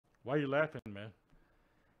Why are you laughing, man?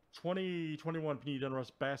 2021 Panini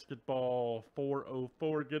Donruss Basketball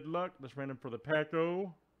 404. Good luck. Let's random for the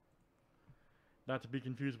Paco. Not to be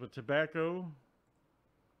confused with tobacco.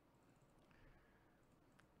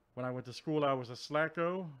 When I went to school, I was a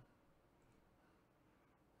slacko.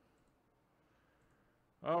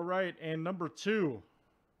 All right, and number 2.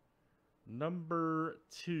 Number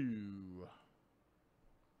 2.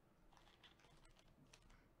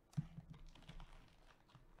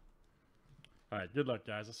 All right, good luck,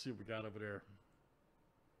 guys. Let's see what we got over there.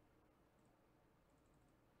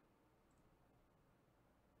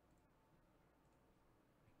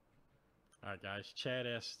 All right, guys. Chad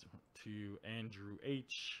S to Andrew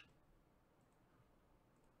H.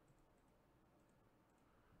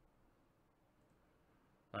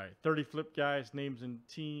 All right, 30 flip, guys. Names and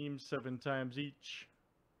teams, 7 times each.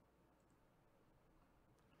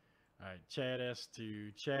 All right, Chad S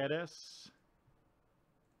to Chad S.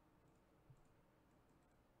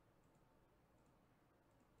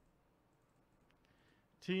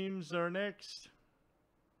 Teams are next.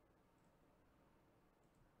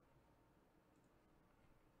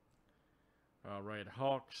 All right,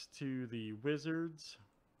 Hawks to the Wizards.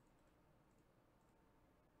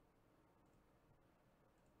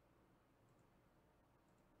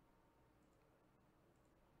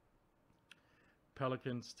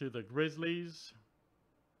 Pelicans to the Grizzlies.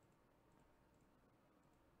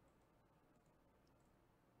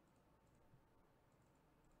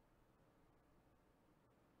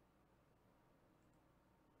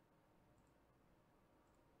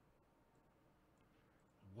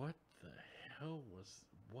 What the hell was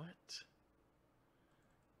what?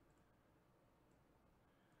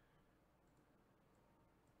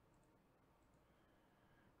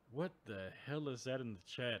 What the hell is that in the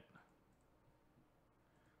chat?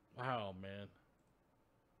 Wow, man.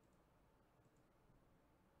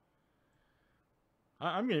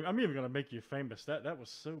 I'm even gonna make you famous. That was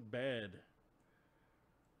so bad.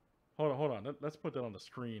 Hold on. Let's put that on the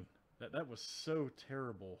screen. That was so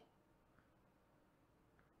terrible.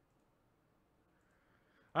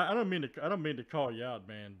 I don't mean to call you out,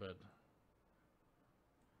 man, but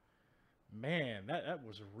man, that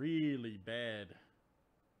was really bad.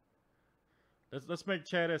 Let's make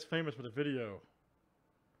Chad S famous with a video.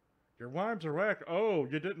 Your rhymes are whack. Oh,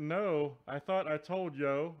 you didn't know. I thought I told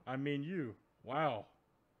yo. I mean you. Wow.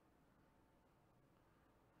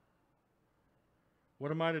 What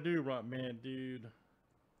am I to do, man, dude?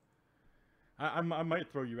 I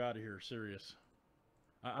might throw you out of here, serious.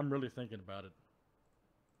 I'm really thinking about it.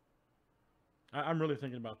 I'm really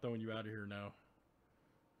thinking about throwing you out of here now.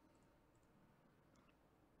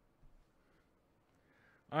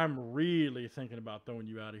 I'm really thinking about throwing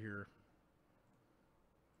you out of here.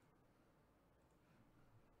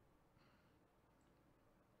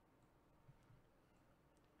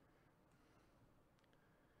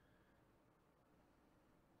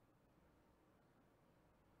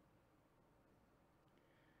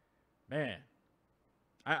 Man,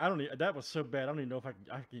 I don't even, that was so bad. I don't even know if I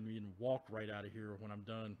can even walk right out of here when I'm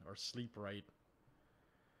done or sleep right.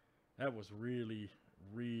 That was really,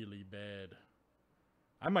 really bad.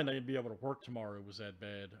 I might not even be able to work tomorrow. It was that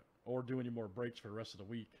bad, or do any more breaks for the rest of the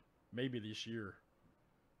week. Maybe this year.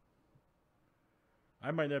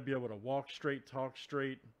 I might not be able to walk straight, talk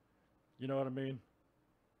straight. You know what I mean?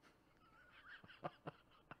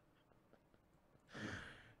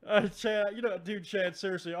 Chad, dude, Chad,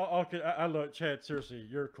 seriously, I love Chad. Seriously,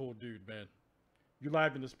 you're a cool dude, man. You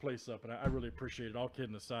livened this place up, and I really appreciate it. All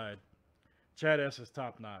kidding aside, Chad S is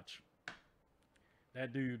top notch.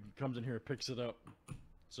 That dude comes in here and picks it up.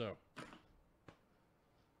 So,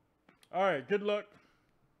 all right, good luck.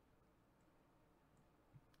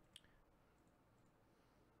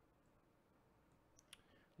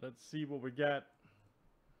 Let's see what we got.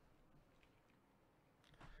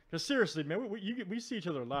 Because seriously, man, we see each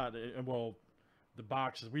other a lot, and well, the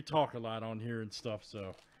boxes, we talk a lot on here and stuff,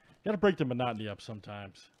 so got to break the monotony up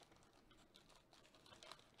sometimes.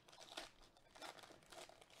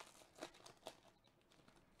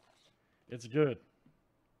 It's good.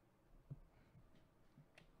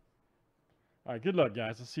 All right, good luck,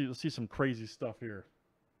 guys. Let's see some crazy stuff here.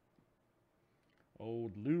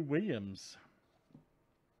 Old Lou Williams.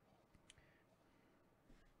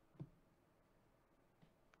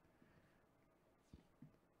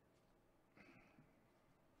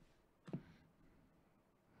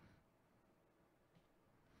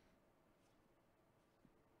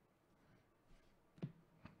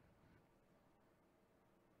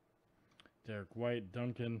 Derek White,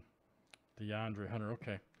 Duncan, DeAndre Hunter.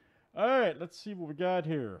 Okay. All right, let's see what we got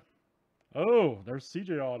here. Oh, there's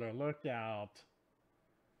CJ Alder. Look out.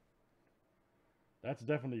 That's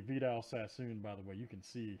definitely Vidal Sassoon, by the way. You can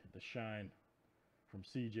see the shine from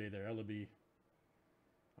CJ there, Ellaby.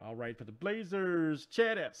 All right, for the Blazers,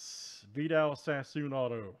 Chad S. Vidal Sassoon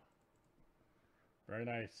auto. Very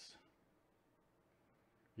nice.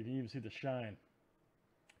 You can even see the shine.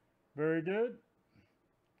 Very good.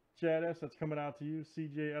 Chad S. That's coming out to you,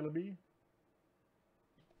 CJ Ellaby.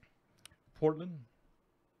 Portland.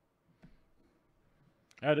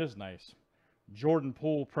 That is nice. Jordan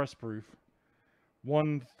Poole press proof.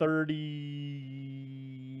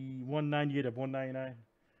 130, 198 of 199.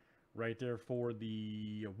 Right there for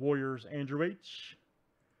the Warriors, Andrew H.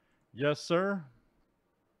 Yes, sir.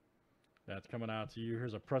 That's coming out to you.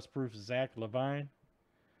 Here's a press proof Zach Levine.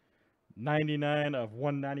 99 of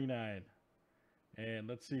 199. And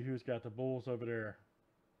let's see who's got the Bulls over there.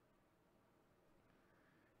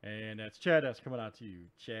 And that's Chad S. coming out to you.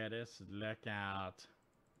 Chad S. Look out.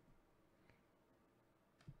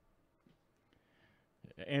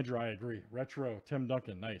 Andrew, I agree. Retro, Tim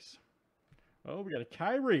Duncan, nice. Oh, we got a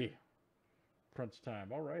Kyrie. Crunch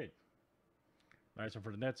time. All right. Nice one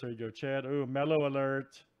for the Nets. There you go, Chad. Oh, Mellow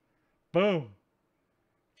alert. Boom.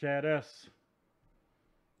 Chad S.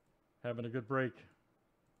 Having a good break.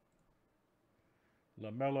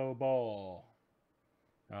 LaMelo Ball.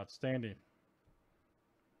 Outstanding.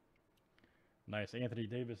 Nice. Anthony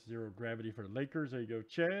Davis, zero gravity for the Lakers. There you go,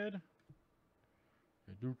 Chad.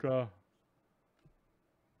 Duka.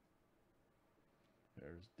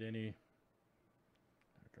 There's Denny.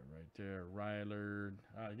 Okay, right there. Ryler.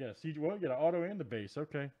 You got a CJ. Well, you got an auto and the base.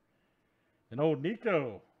 Okay. And old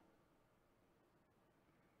Nico.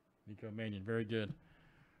 Nico Mannion. Very good.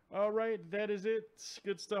 All right. That is it.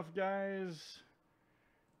 Good stuff, guys.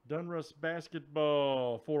 Donruss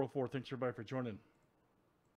Basketball 404. Thanks, everybody, for joining.